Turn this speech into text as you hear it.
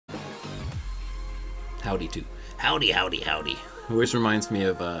Howdy too. Howdy, howdy, howdy. Always reminds me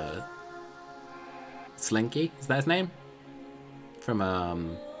of Slinky. Is that his name?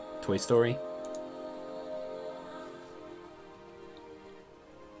 From Toy Story.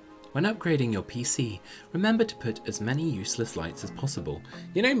 When upgrading your PC, remember to put as many useless lights as possible.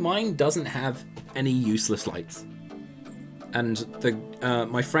 You know, mine doesn't have any useless lights. And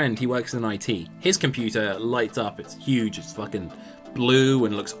my friend, he works in IT. His computer lights up, it's huge, it's fucking blue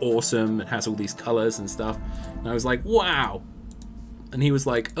and looks awesome and has all these colors and stuff. And I was like, wow. And he was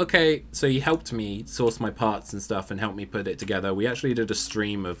like, okay. So he helped me source my parts and stuff and helped me put it together. We actually did a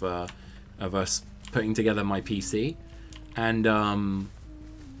stream of us putting together my PC. And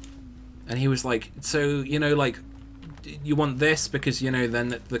he was like, so, you know, like, you want this because, you know,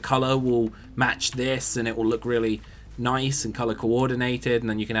 then the color will match this and it will look really nice and color coordinated, and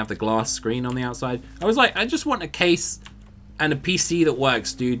then you can have the glass screen on the outside. I was like, I just want a case and a PC that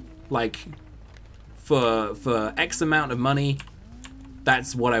works, dude. Like, for X amount of money,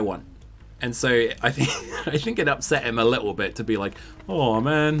 that's what I want. And so I think it upset him a little bit to be like, oh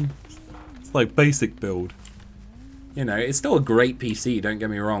man, it's like basic build. You know, it's still a great PC, don't get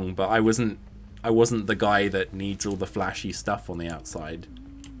me wrong, but I wasn't the guy that needs all the flashy stuff on the outside.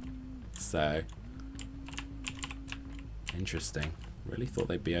 So interesting. Really thought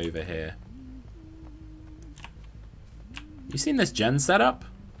they'd be over here. You seen this gen setup?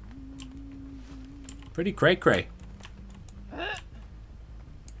 Pretty cray-cray.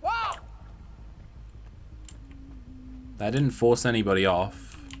 That didn't force anybody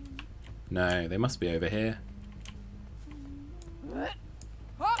off. No, they must be over here.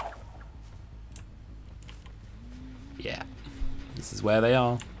 Yeah, this is where they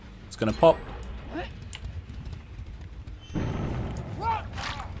are. It's gonna pop.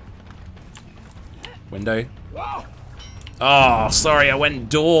 Window. Oh, sorry, I went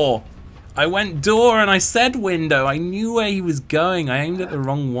door. I went door and I said window. I knew where he was going. I aimed at the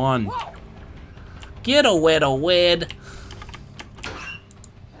wrong one. Giddawid.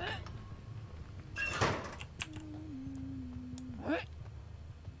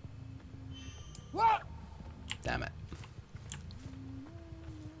 Damn it.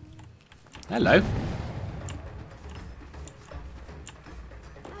 Hello.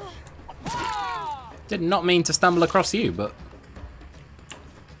 Did not mean to stumble across you, but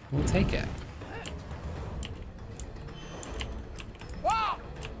we'll take it.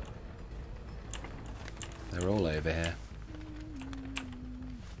 They're all over here.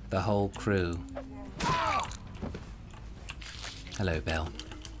 The whole crew. Hello, Bill.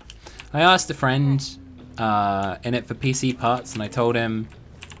 I asked a friend in it for PC parts, and I told him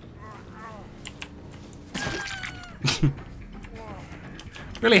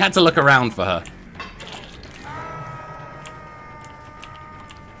really had to look around for her.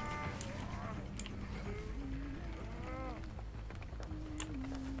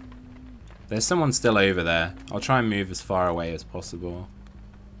 There's someone still over there. I'll try and move as far away as possible.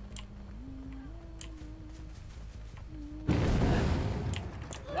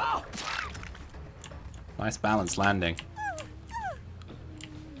 Nice balanced landing.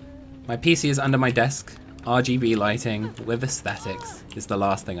 My PC is under my desk. RGB lighting with aesthetics is the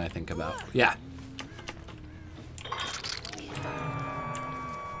last thing I think about. Yeah.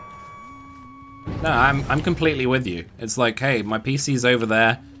 No, I'm completely with you. It's like, hey, my PC's over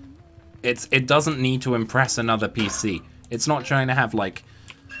there. It doesn't need to impress another PC. It's not trying to have like,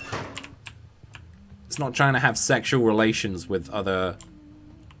 it's not trying to have sexual relations with other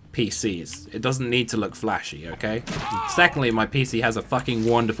PCs. It doesn't need to look flashy, okay? Secondly, my PC has a fucking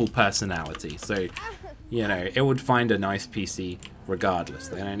wonderful personality, so, you know, it would find a nice PC regardless.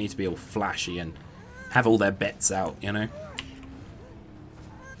 They don't need to be all flashy and have all their bits out, you know?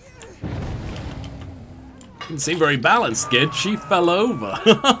 Didn't seem very balanced, kid. She fell over.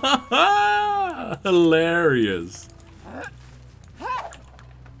 Hilarious.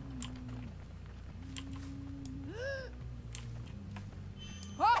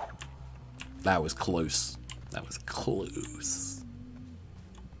 That was close. That was close.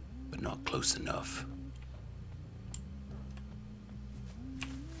 But not close enough.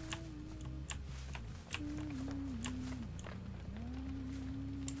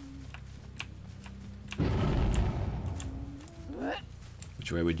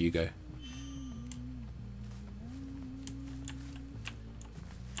 Which way would you go?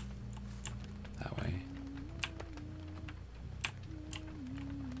 That way.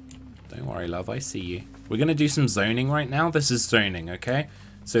 Don't worry, love, I see you. We're gonna do some zoning right now. This is zoning, okay?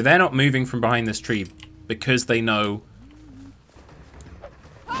 So they're not moving from behind this tree because they know,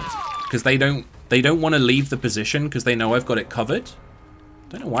 because they don't want to leave the position because they know I've got it covered.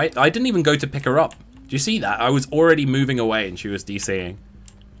 Don't know why. I didn't even go to pick her up. Do you see that? I was already moving away and she was DCing.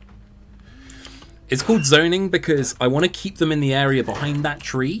 It's called zoning because I want to keep them in the area behind that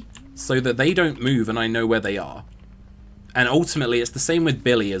tree so that they don't move and I know where they are. And ultimately, it's the same with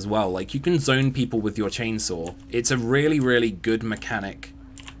Billy as well. Like, you can zone people with your chainsaw. It's a really, really good mechanic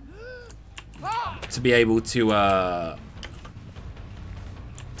to be able to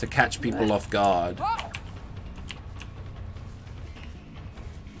catch people off guard.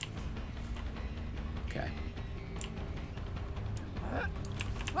 Okay.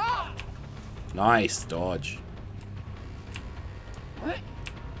 Nice dodge.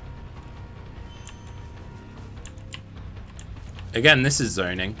 Again, this is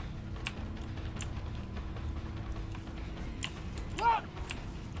zoning.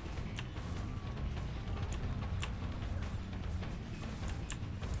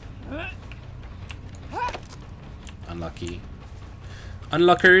 Unlucky.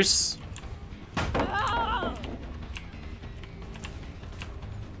 Unluckers.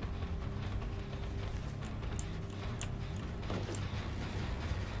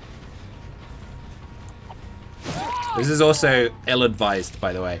 This is also ill-advised,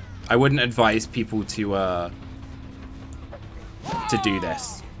 by the way. I wouldn't advise people to do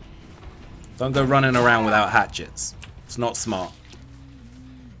this. Don't go running around without hatchets. It's not smart.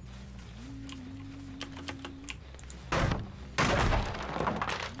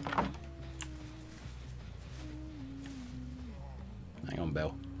 Hang on,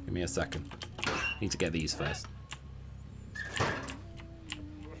 Bill. Give me a second. Need to get these first.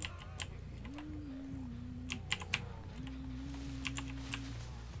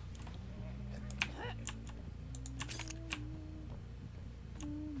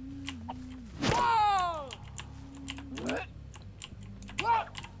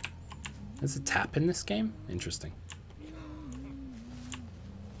 There's a tap in this game? Interesting.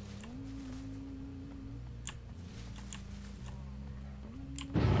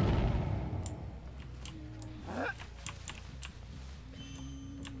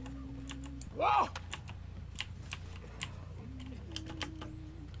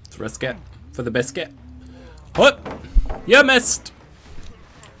 Let's risk it for the biscuit. What? You missed!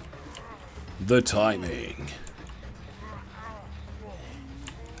 The timing.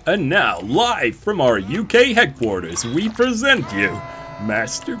 And now, live from our UK headquarters, we present you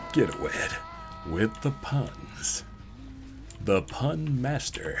Master Giddawid with the puns. The Pun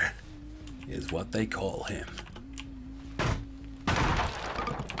Master is what they call him.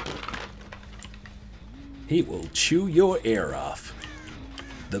 He will chew your ear off.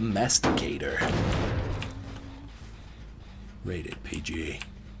 The Masticator. Rated PG.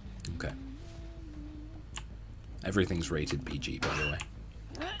 Okay. Everything's rated PG, by the way.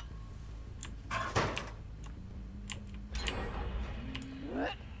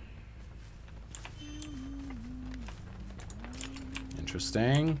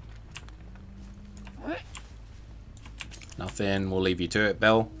 Interesting. Nothing. We'll leave you to it,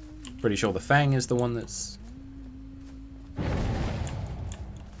 Bell. Pretty sure the Fang is the one that's...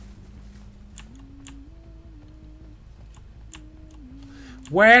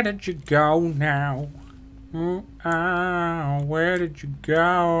 Where did you go now? Where did you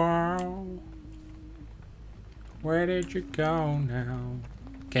go? Where did you go now?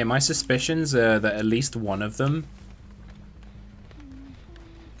 Okay, my suspicions are that at least one of them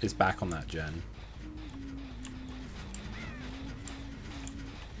is back on that gen.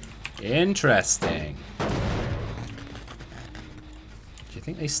 Interesting. Do you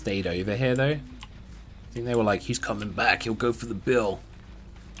think they stayed over here though? I think they were like, he's coming back, he'll go for the bill.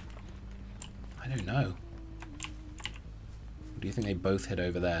 I don't know. Or do you think they both hid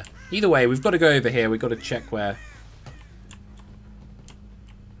over there? Either way, we've got to go over here. We've got to check where...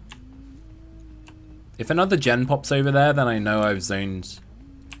 If another gen pops over there, then I know I've zoned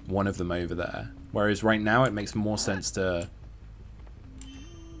one of them over there. Whereas right now, it makes more sense to...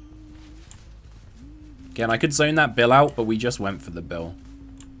 Again, I could zone that bill out, but we just went for the bill.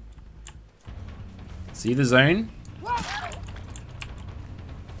 See the zone?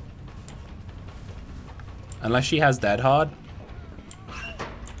 Unless she has dead hard.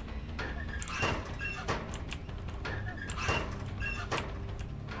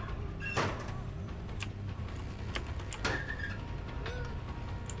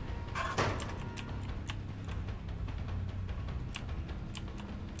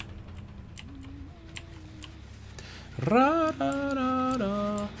 Ra, ra, ra,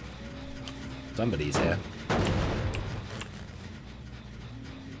 ra. Somebody's here.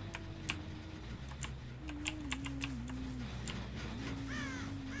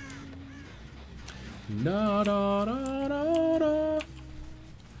 Da, da, da, da, da.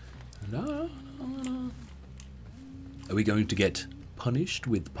 Are we going to get punished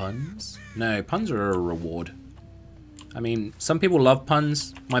with puns? No, puns are a reward. I mean, some people love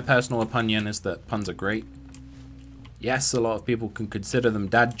puns. My personal opinion is that puns are great. Yes, a lot of people can consider them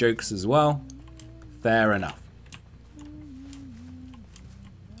dad jokes as well. Fair enough.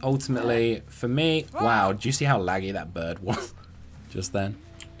 Ultimately, for me... Wow, do you see how laggy that bird was just then?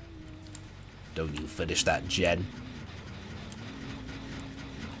 Don't you finish that, Jen.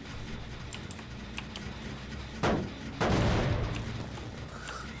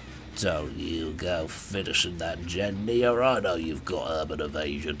 Don't you go finishing that, Jen, Nia. I know you've got urban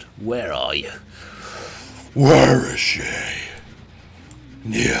evasion. Where are you? Where is she?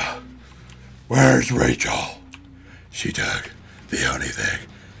 Nia, where's Rachel? She took the only thing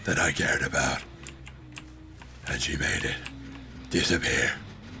that I cared about, and she made it disappear.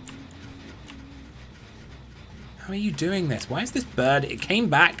 How are you doing this? Why is this bird... It came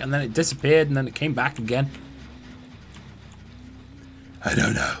back, and then it disappeared, and then it came back again. I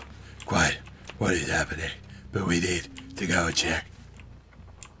don't know quite what is happening, but we need to go and check.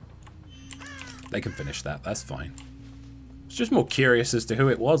 They can finish that, that's fine. It's just more curious as to who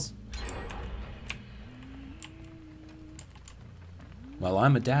it was. Well,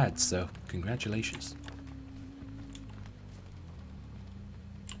 I'm a dad, so congratulations.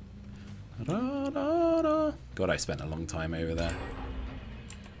 God, I spent a long time over there.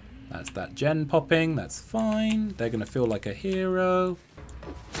 That's that gen popping, that's fine. They're gonna feel like a hero.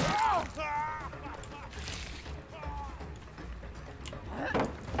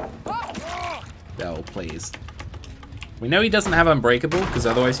 Oh, please. We know he doesn't have Unbreakable, because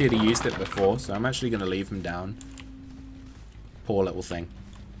otherwise he'd have used it before, so I'm actually gonna leave him down. Poor little thing.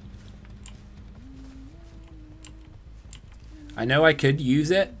 I know I could use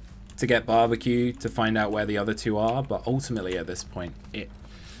it to get barbecue to find out where the other two are, but ultimately at this point,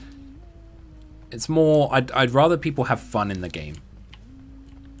 it's more... I'd rather people have fun in the game.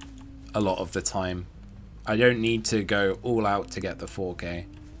 A lot of the time. I don't need to go all out to get the 4K.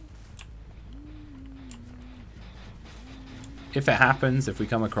 If it happens, if we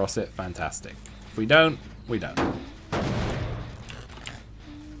come across it, fantastic. If we don't, we don't.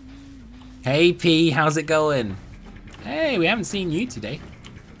 Hey P, how's it going? Hey, we haven't seen you today.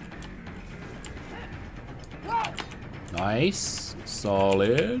 Nice.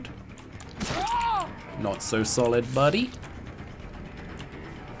 Solid. Not so solid, buddy.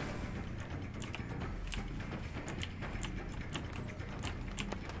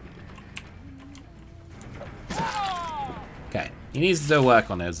 Okay, he needs to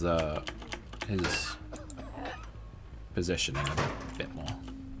work on his positioning a bit more.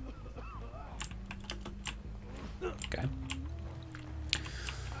 Okay.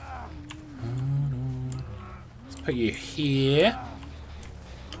 Let's put you here.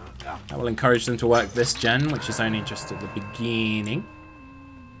 That will encourage them to work this gen, which is only just at the beginning.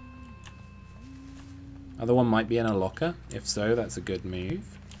 Other one might be in a locker. If so, that's a good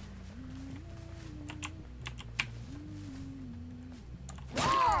move. There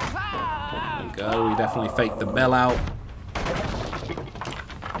we go. We definitely faked the bell out.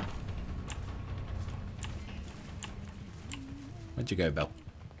 Where'd you go, Bell?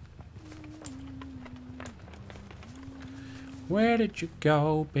 Where did you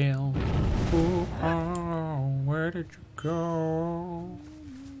go, Bill? Ooh, oh, where did you go?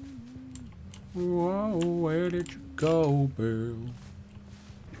 Whoa, where did you go, Bill?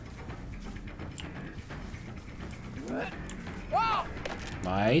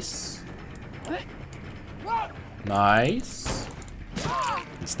 Nice. Nice.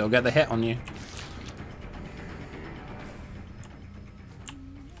 You still get the hit on you.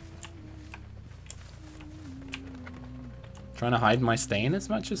 Trying to hide my stain as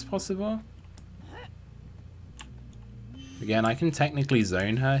much as possible. Again, I can technically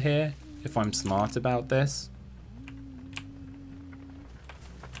zone her here if I'm smart about this.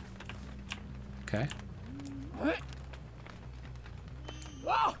 Okay.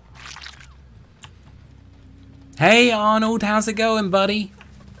 Hey Arnold, how's it going, buddy?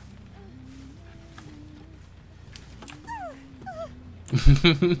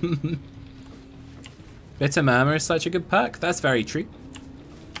 Bitter Murmur is such a good perk. That's very true.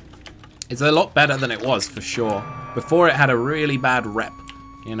 It's a lot better than it was, for sure. Before it had a really bad rep.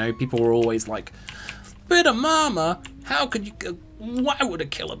 You know, people were always like, Bitter Murmur? How could you... Why would a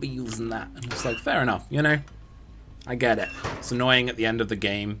killer be using that? And it's like, fair enough, you know? I get it. It's annoying at the end of the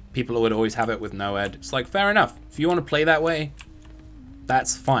game. People would always have it with no ed. It's like, fair enough. If you want to play that way,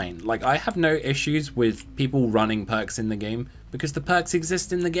 that's fine. Like, I have no issues with people running perks in the game because the perks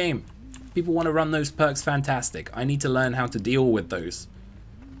exist in the game. People want to run those perks, fantastic. I need to learn how to deal with those.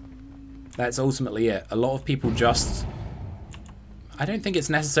 That's ultimately it. A lot of people just... I don't think it's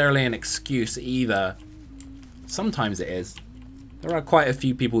necessarily an excuse either. Sometimes it is. There are quite a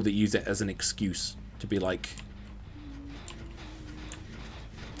few people that use it as an excuse to be like,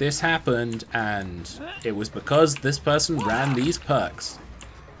 this happened and it was because this person ran these perks.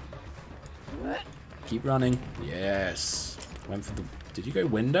 Keep running. Yes. Went for the... Did you go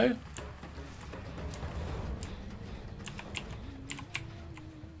window?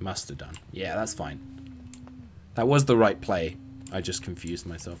 Must have done. Yeah, that's fine. That was the right play. I just confused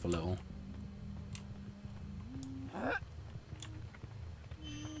myself a little.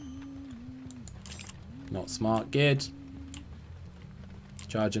 Not smart, Gid.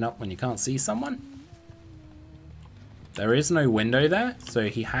 Charging up when you can't see someone. There is no window there, so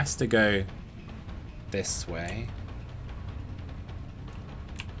he has to go this way.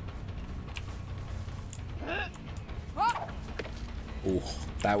 Ooh,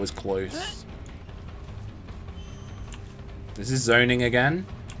 that was close. This is zoning again.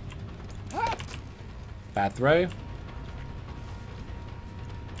 Bad throw.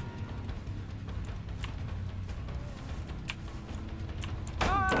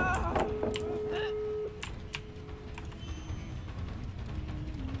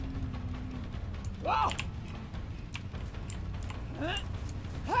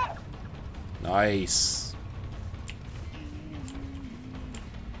 Nice.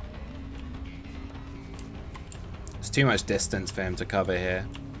 There's too much distance for him to cover here.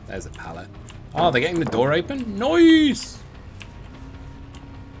 There's a pallet. Oh, they're getting the door open? Nice!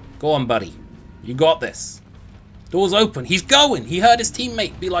 Go on, buddy. You got this. Door's open. He's going. He heard his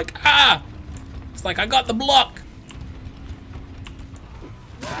teammate be like, ah! It's like, I got the block.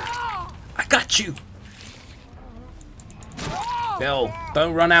 I got you. Bill,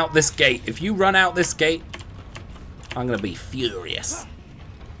 don't run out this gate. If you run out this gate, I'm gonna be furious.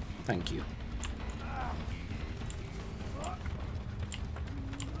 Thank you.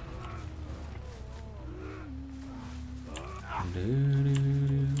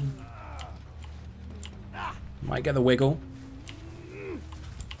 Might get the wiggle.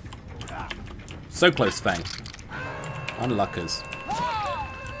 So close, Fang. Unluckers.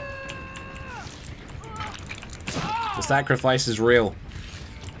 The sacrifice is real.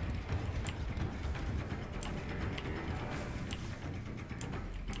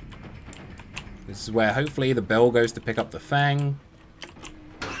 This is where hopefully the bell goes to pick up the Fang.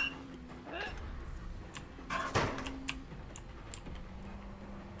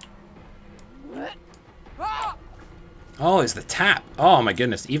 Oh, it's the tap. Oh my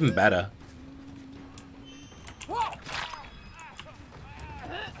goodness, even better.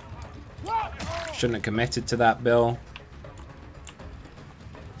 Shouldn't have committed to that, Bill.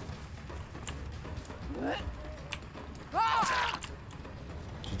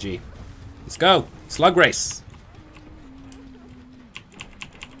 GG. Let's go. Slug race.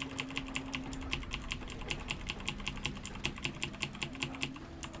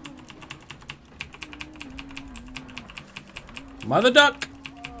 Mother duck.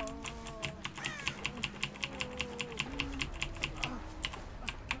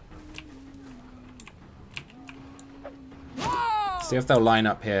 See if they'll line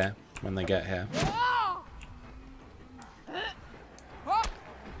up here when they get here.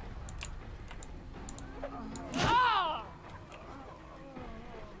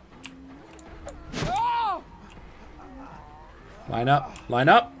 Line up, line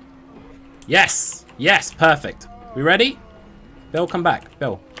up. Yes, yes, perfect. We ready? Bill, come back.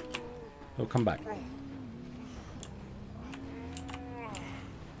 Bill. Bill, come back.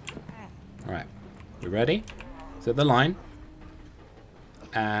 Alright. We ready? Set the line.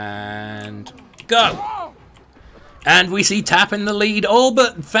 And go! And we see Tap in the lead. Oh,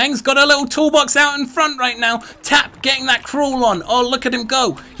 but Fang's got a little toolbox out in front right now. Tap getting that crawl on. Oh, look at him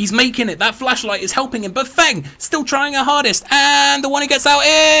go. He's making it. That flashlight is helping him. But Fang still trying her hardest. And the one who gets out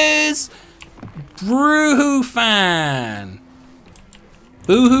is... Boohoo Fan.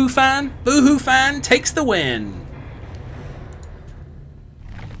 Boohoo Fan. Boohoo Fan takes the win.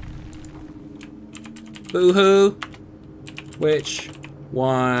 Boohoo. Which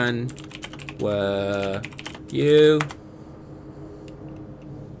one were you?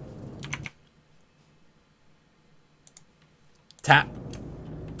 Tap.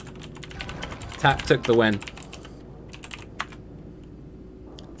 Tap took the win.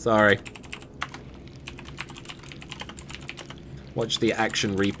 Sorry. Watch the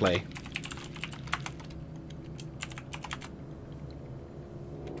action replay.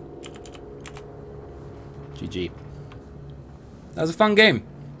 GG. That was a fun game.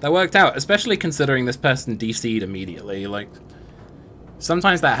 That worked out, especially considering this person DC'd immediately. Like,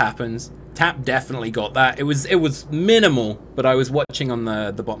 sometimes that happens. Tap definitely got that. It was minimal, but I was watching on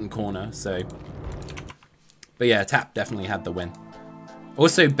the bottom corner, so. But yeah, Tap definitely had the win.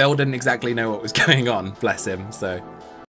 Also, Bell didn't exactly know what was going on, bless him, so.